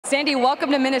Sandy,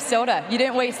 welcome to Minnesota. You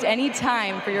didn't waste any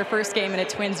time for your first game in a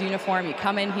Twins uniform. You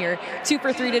come in here 2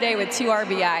 for 3 today with 2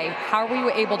 RBI. How were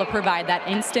you able to provide that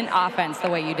instant offense the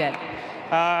way you did?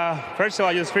 First of all,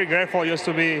 I just feel grateful just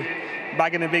to be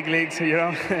back in the big leagues,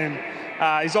 and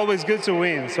it's always good to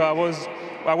win. So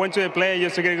I went to the plate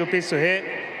just to get a good pitch to hit.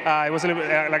 It was a little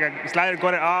bit like a slider,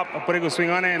 got it up, I put a good swing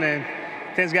on it, and then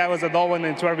this guy was a double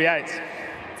and 2 RBIs.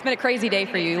 It's been a crazy day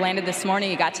for you. You landed this morning,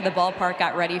 you got to the ballpark,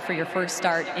 got ready for your first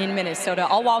start in Minnesota,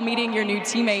 all while meeting your new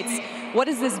teammates. What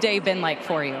has this day been like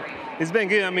for you? It's been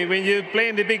good. I mean, when you play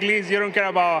in the big leagues, you don't care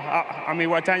about,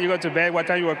 what time you go to bed, what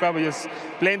time you wake up. Just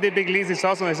playing the big leagues is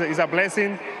awesome. It's a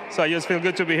blessing. So I just feel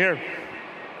good to be here.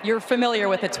 You're familiar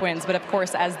with the Twins, but of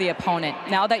course as the opponent.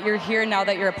 Now that you're here, now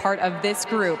that you're a part of this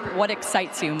group, what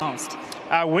excites you most?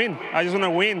 Win. I just want to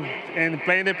win and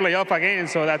play in the playoff again.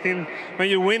 So I think when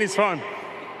you win, it's fun.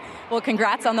 Well,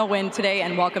 congrats on the win today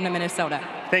and welcome to Minnesota.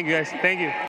 Thank you, guys. Thank you.